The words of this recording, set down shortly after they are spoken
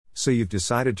So you've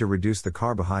decided to reduce the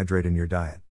carbohydrate in your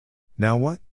diet. Now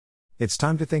what? It's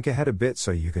time to think ahead a bit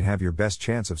so you can have your best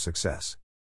chance of success.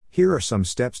 Here are some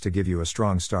steps to give you a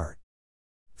strong start.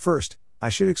 First, I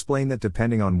should explain that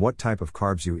depending on what type of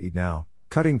carbs you eat now,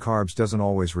 cutting carbs doesn't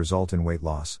always result in weight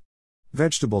loss.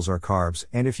 Vegetables are carbs,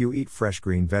 and if you eat fresh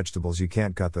green vegetables, you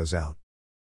can't cut those out.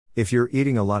 If you're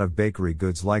eating a lot of bakery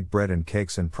goods like bread and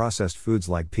cakes and processed foods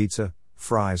like pizza,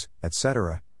 fries,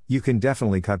 etc., you can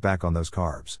definitely cut back on those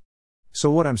carbs. So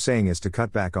what I'm saying is to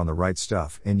cut back on the right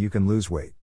stuff and you can lose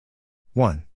weight.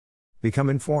 1. Become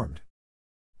informed.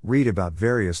 Read about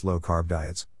various low-carb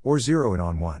diets, or zero in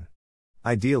on one.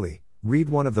 Ideally, read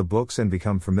one of the books and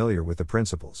become familiar with the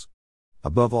principles.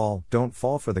 Above all, don't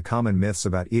fall for the common myths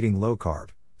about eating low-carb,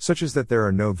 such as that there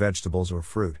are no vegetables or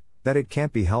fruit, that it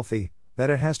can't be healthy, that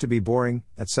it has to be boring,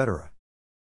 etc.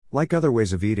 Like other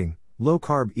ways of eating,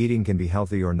 low-carb eating can be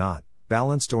healthy or not,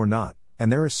 balanced or not,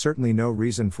 and there is certainly no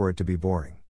reason for it to be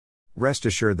boring. Rest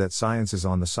assured that science is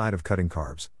on the side of cutting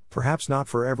carbs, perhaps not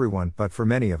for everyone, but for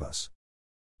many of us.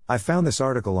 I found this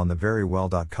article on the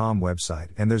verywell.com website,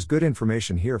 and there's good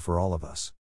information here for all of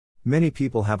us. Many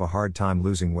people have a hard time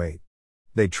losing weight.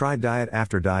 They try diet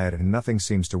after diet and nothing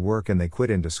seems to work and they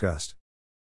quit in disgust.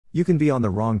 You can be on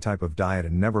the wrong type of diet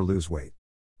and never lose weight.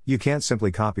 You can't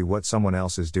simply copy what someone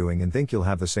else is doing and think you'll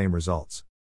have the same results.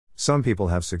 Some people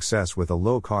have success with a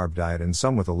low-carb diet and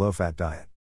some with a low-fat diet.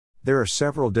 There are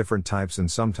several different types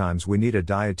and sometimes we need a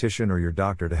dietitian or your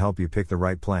doctor to help you pick the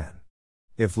right plan.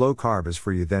 If low-carb is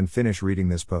for you, then finish reading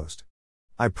this post.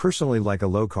 I personally like a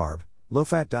low-carb,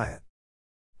 low-fat diet.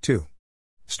 2.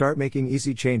 Start making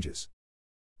easy changes.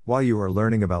 While you are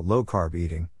learning about low-carb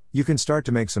eating, you can start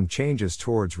to make some changes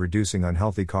towards reducing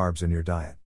unhealthy carbs in your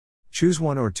diet. Choose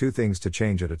one or two things to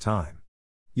change at a time.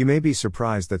 You may be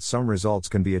surprised that some results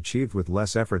can be achieved with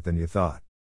less effort than you thought.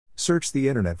 Search the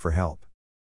internet for help.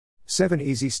 7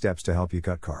 easy steps to help you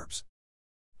cut carbs.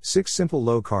 6 simple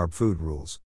low-carb food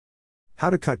rules. How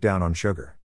to cut down on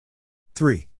sugar.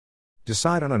 3.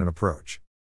 Decide on an approach.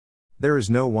 There is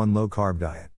no one low-carb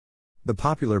diet. The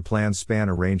popular plans span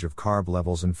a range of carb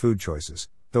levels and food choices,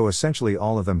 though essentially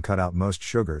all of them cut out most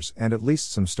sugars and at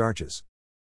least some starches.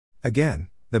 Again,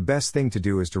 the best thing to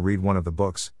do is to read one of the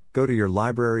books, go to your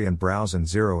library and browse and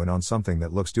zero in on something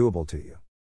that looks doable to you.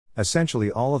 Essentially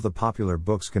all of the popular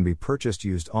books can be purchased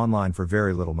used online for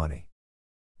very little money.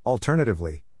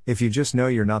 Alternatively, if you just know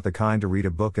you're not the kind to read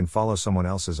a book and follow someone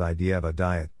else's idea of a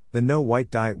diet, then no white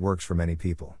diet works for many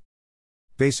people.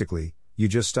 Basically, you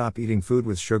just stop eating food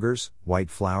with sugars, white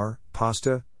flour,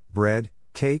 pasta, bread,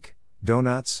 cake,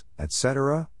 donuts,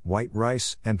 etc., white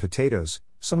rice, and potatoes,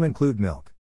 some include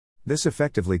milk. This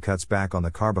effectively cuts back on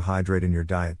the carbohydrate in your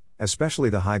diet,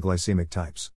 especially the high glycemic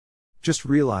types. Just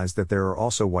realize that there are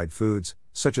also white foods,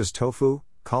 such as tofu,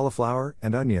 cauliflower,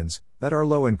 and onions, that are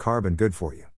low in carb and good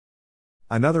for you.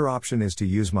 Another option is to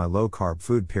use my low-carb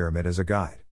food pyramid as a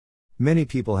guide. Many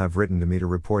people have written to me to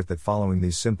report that following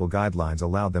these simple guidelines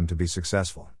allowed them to be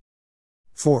successful.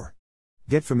 4.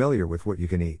 Get familiar with what you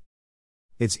can eat.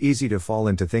 It's easy to fall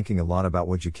into thinking a lot about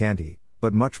what you can't eat,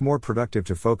 but much more productive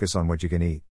to focus on what you can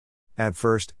eat. At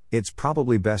first, it's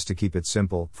probably best to keep it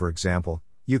simple. For example,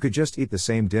 you could just eat the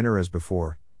same dinner as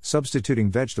before,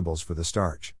 substituting vegetables for the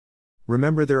starch.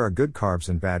 Remember, there are good carbs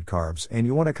and bad carbs, and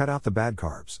you want to cut out the bad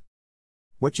carbs.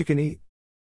 What you can eat: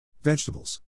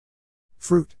 vegetables,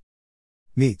 fruit,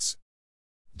 meats,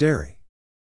 dairy.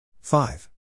 5.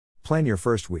 Plan your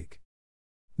first week.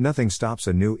 Nothing stops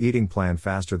a new eating plan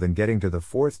faster than getting to the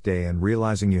 4th day and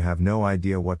realizing you have no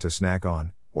idea what to snack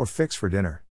on, or fix for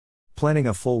dinner. Planning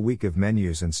a full week of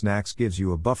menus and snacks gives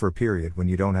you a buffer period when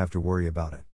you don't have to worry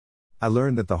about it. I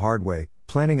learned that the hard way.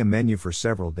 Planning a menu for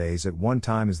several days at one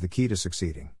time is the key to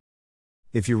succeeding.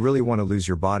 If you really want to lose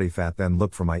your body fat, then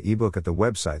look for my ebook at the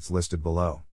websites listed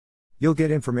below. You'll get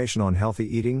information on healthy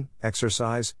eating,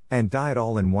 exercise, and diet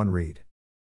all in one read.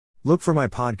 Look for my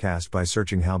podcast by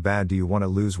searching "How Bad Do You Want to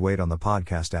Lose Weight" on the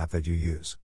podcast app that you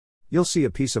use. You'll see a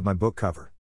piece of my book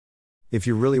cover. If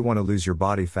you really want to lose your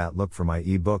body fat, look for my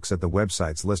ebooks at the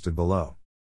websites listed below.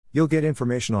 You'll get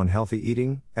information on healthy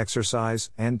eating,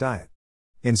 exercise, and diet.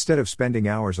 Instead of spending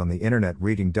hours on the internet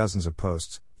reading dozens of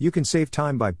posts, you can save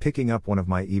time by picking up one of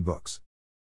my ebooks.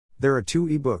 There are 2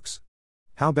 ebooks.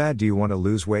 How Bad Do You Want to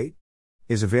Lose Weight?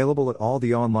 Is available at all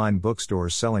the online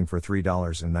bookstores, selling for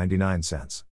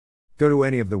 $3.99. Go to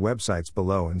any of the websites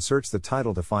below and search the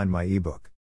title to find my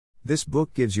ebook. This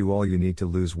book gives you all you need to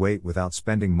lose weight without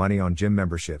spending money on gym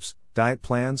memberships, diet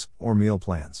plans, or meal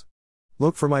plans.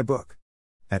 Look for my book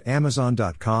at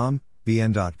Amazon.com,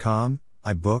 BN.com,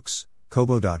 iBooks,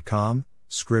 Kobo.com,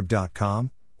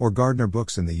 Scrib.com, or Gardner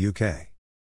Books in the UK.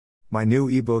 My new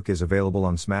ebook is available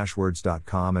on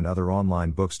Smashwords.com and other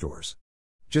online bookstores.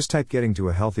 Just type "Getting to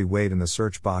a Healthy Weight" in the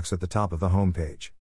search box at the top of the homepage.